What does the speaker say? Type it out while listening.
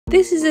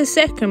This is the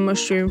second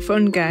mushroom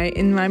fungi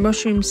in my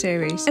mushroom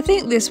series. I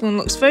think this one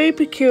looks very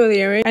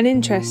peculiar and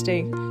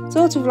interesting.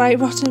 Sort of like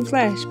rotten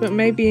flesh, but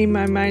maybe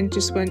my mind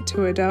just went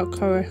to a dark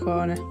horror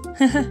corner.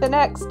 The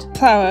next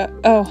flower,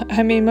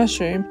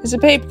 mushroom, is a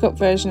papercut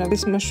version of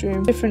this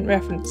mushroom. Different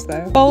reference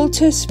though.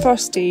 Boletus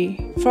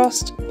frostii,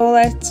 frost,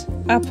 bolete,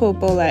 apple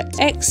bolete.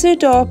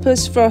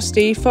 Exsudoporus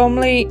frostii,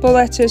 formerly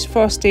Boletus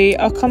frostii,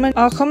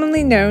 are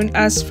commonly known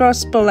as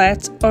frost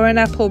bolete or an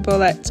apple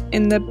bolete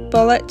in the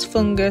bolete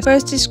fungus,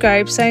 first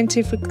described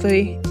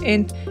scientifically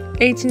in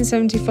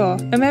 1874.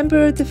 A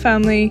member of the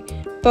family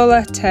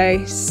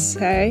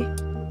Boletaceae,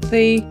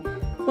 the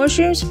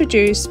mushrooms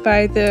produced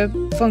by the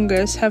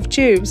fungus have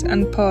tubes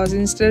and pores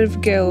instead of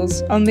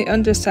gills on the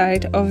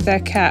underside of their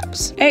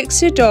caps.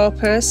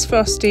 Exsudoporus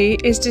frostii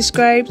is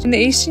described in the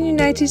eastern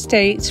United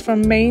States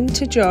from Maine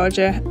to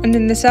Georgia and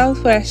in the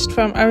southwest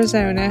from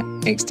Arizona,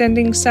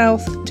 extending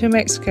south to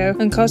Mexico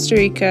and Costa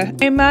Rica.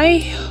 A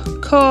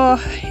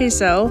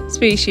mycorrhizal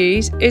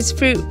species, its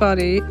fruit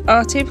body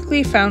are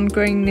typically found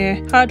growing near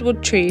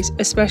hardwood trees,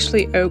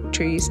 especially oak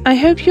trees. I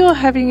hope you are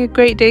having a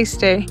great day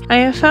today. I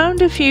have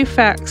found a few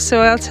facts,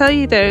 so I'll tell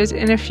you those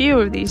in a few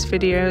of these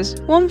videos.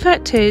 One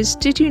fact is,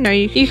 did you know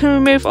you can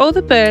remove all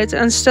the birds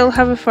and still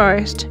have a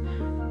forest?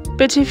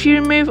 But if you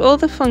remove all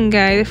the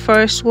fungi, the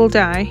forest will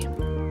die.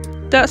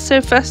 That's so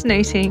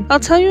fascinating. I'll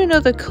tell you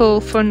another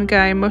cool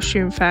fungi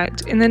mushroom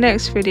fact in the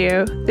next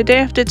video, the day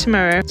after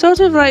tomorrow. Sort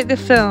of like the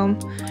film,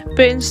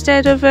 but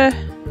instead of a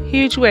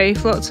huge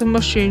wave, lots of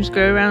mushrooms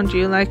go around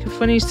you like a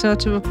funny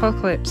sort of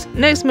apocalypse.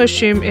 Next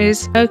mushroom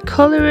is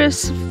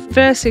Mycorrhizal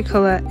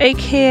versicolor,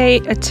 aka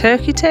a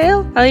turkey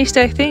tail? At least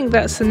I think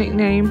that's the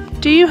nickname.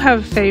 Do you have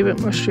a favourite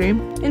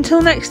mushroom?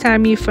 Until next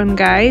time, you fun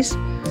guys.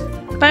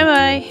 Bye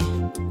bye.